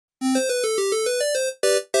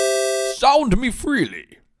pound me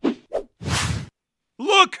freely.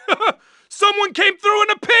 Look! Someone came through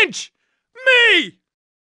in a pinch! Me!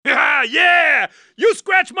 Yeah! You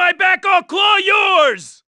scratch my back, I'll claw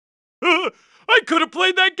yours! I could have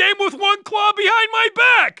played that game with one claw behind my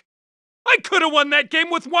back! I could have won that game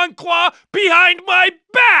with one claw behind my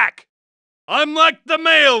back! I'm like the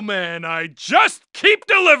mailman, I just keep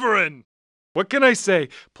delivering! What can I say?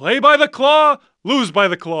 Play by the claw, lose by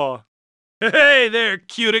the claw. Hey there,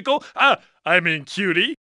 cuticle. I mean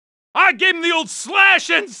cutie. I gave him the old slash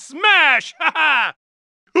and smash! Ha ha!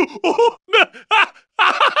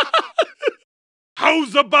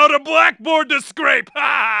 How's about a blackboard to scrape?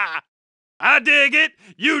 Ha! I dig it,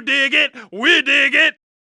 you dig it, we dig it.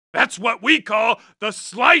 That's what we call the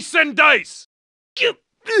slice and dice.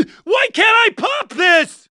 Why can't I pop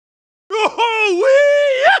this? Oh,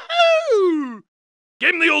 wee!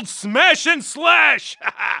 Give him the old smash and slash!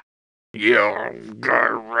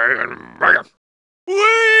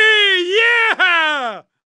 Wee! Yeah!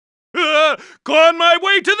 Clawing my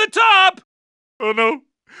way to the top! Oh no,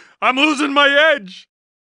 I'm losing my edge.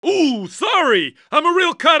 Ooh, sorry, I'm a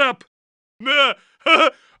real cut-up. I'm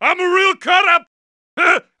a real cut-up.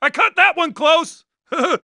 I cut that one close.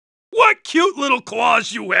 What cute little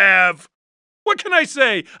claws you have. What can I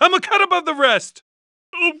say? I'm a cut-up of the rest.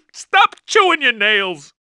 Oh, stop chewing your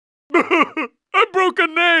nails. I broke a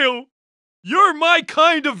nail. You're my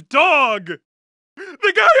kind of dog.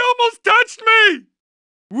 The guy almost touched me.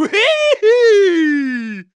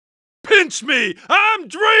 Whee! Pinch me! I'm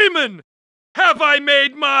dreaming! Have I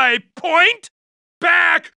made my point?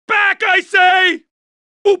 Back! Back, I say!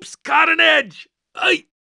 Oops, caught an edge!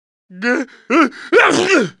 No,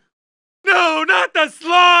 not the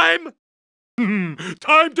slime!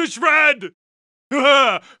 Time to shred!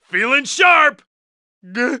 Feeling sharp!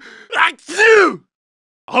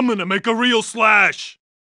 I'm gonna make a real slash!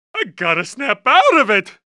 I gotta snap out of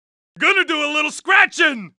it! Gonna do a little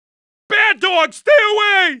scratching! Bad dog, stay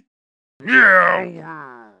away!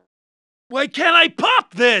 Why can't I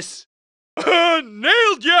pop this?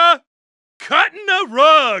 Nailed ya! Cutting a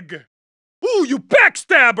rug! Ooh, you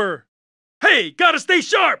backstabber! Hey, gotta stay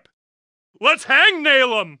sharp! Let's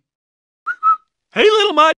hangnail him! Hey,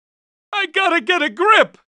 little mutt! I gotta get a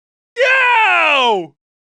grip! Yow!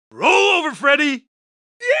 Roll over, Freddy!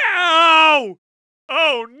 Yow!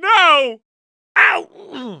 Oh, no!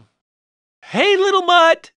 Ow! Hey, little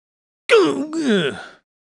mutt!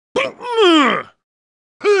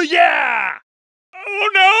 Yeah! Oh,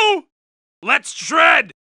 no! Let's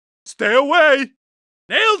shred! Stay away!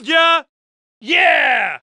 Nailed ya!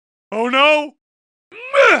 Yeah! Oh, no!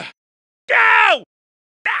 Ow!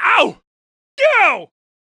 Ow! Ow!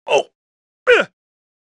 Oh!